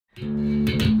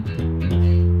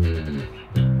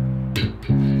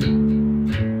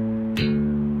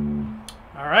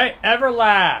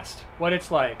Everlast, What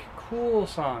It's Like. Cool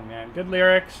song, man. Good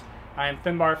lyrics. I am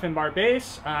Finbar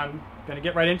Bass. I'm going to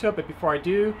get right into it, but before I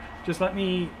do, just let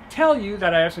me tell you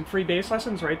that I have some free bass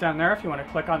lessons right down there if you want to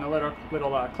click on the little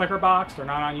clicker box. They're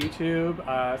not on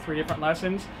YouTube. 3 different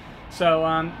lessons. So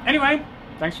anyway,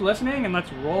 thanks for listening, and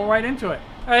let's roll right into it.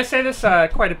 I say this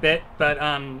quite a bit, but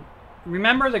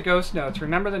remember the ghost notes.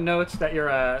 Remember the notes that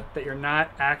you're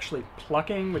not actually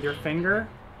plucking with your finger,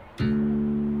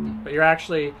 but you're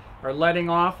actually are letting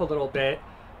off a little bit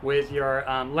with your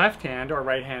left hand, or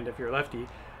right hand if you're lefty,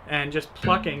 and just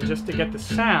plucking just to get the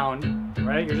sound,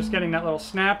 right? You're just getting that little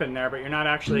snap in there, but you're not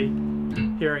actually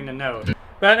hearing the note.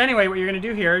 But anyway, what you're going to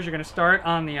do here is you're going to start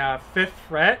on the 5th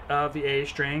fret of the A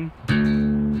string,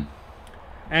 and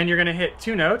you're going to hit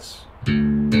 2 notes,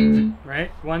 right?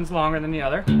 One's longer than the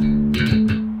other.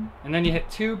 And then you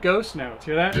hit 2 ghost notes.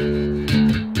 Hear that?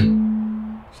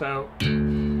 So,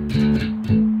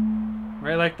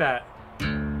 right like that.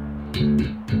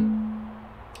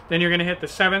 Then you're going to hit the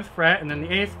 7th fret and then the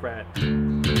 8th fret.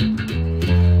 And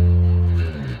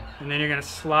then you're going to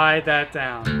slide that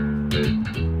down.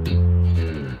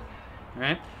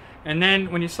 Right? And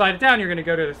then when you slide it down, you're going to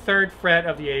go to the 3rd fret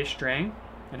of the A string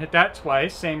and hit that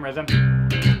twice, same rhythm.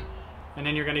 And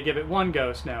then you're going to give it 1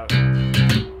 ghost note.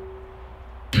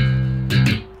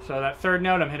 So that 3rd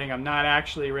note I'm hitting, I'm not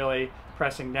actually really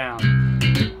pressing down.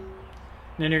 And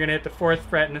then you're going to hit the 4th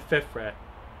fret and the 5th fret.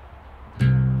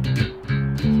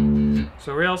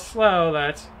 So real slow,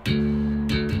 that's...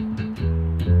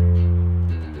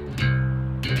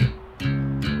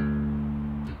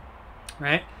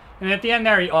 Right? And at the end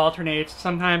there he alternates.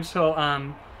 Sometimes he'll,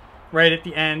 right at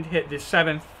the end, hit the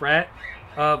 7th fret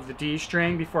of the D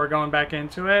string before going back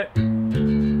into it.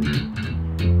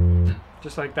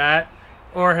 Just like that.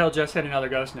 Or he'll just hit another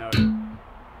ghost note.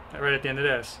 Right at the end of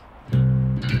this.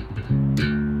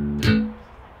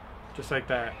 Just like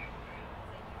that.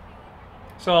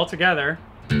 So all together.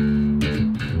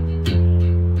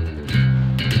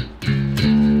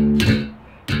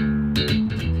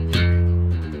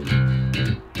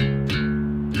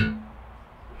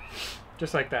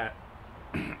 Just like that.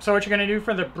 So what you're going to do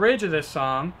for the bridge of this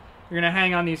song, you're going to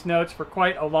hang on these notes for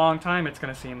quite a long time, it's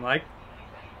going to seem like.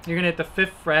 You're going to hit the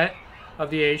 5th fret of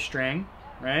the A string,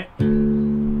 right? Then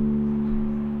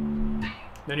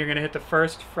you're going to hit the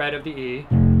 1st fret of the E.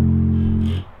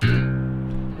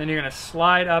 Then you're going to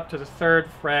slide up to the 3rd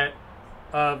fret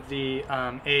of the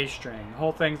A string. The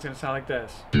whole thing's going to sound like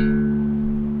this.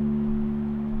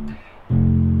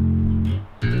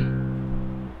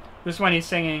 This is when he's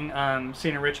singing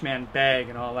Seen a Rich Man Beg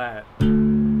and all that.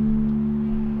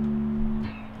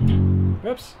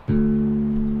 Whoops.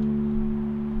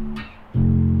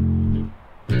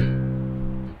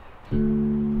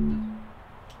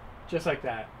 Just like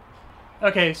that.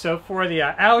 Okay, so for the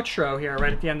outro here,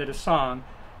 right at the end of the song,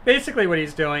 basically what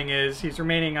he's doing is he's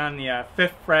remaining on the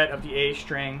 5th fret of the A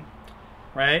string,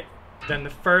 right? Then the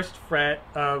 1st fret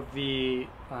of the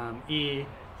E,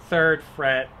 3rd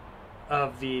fret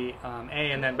of the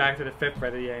A, and then back to the 5th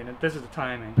fret of the A, and this is the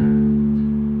timing.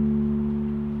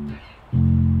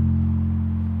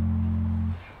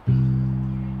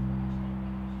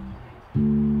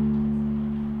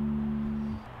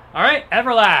 Alright,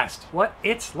 Everlast, What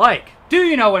It's Like. Do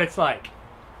you know what it's like?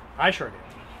 I sure do.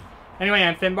 Anyway,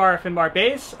 I'm Finbar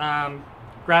Bass.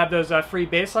 Grab those free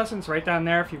bass lessons right down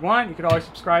there if you want. You could always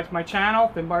subscribe to my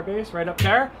channel, Finbar Bass, right up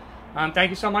there. Thank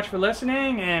you so much for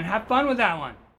listening, and have fun with that one.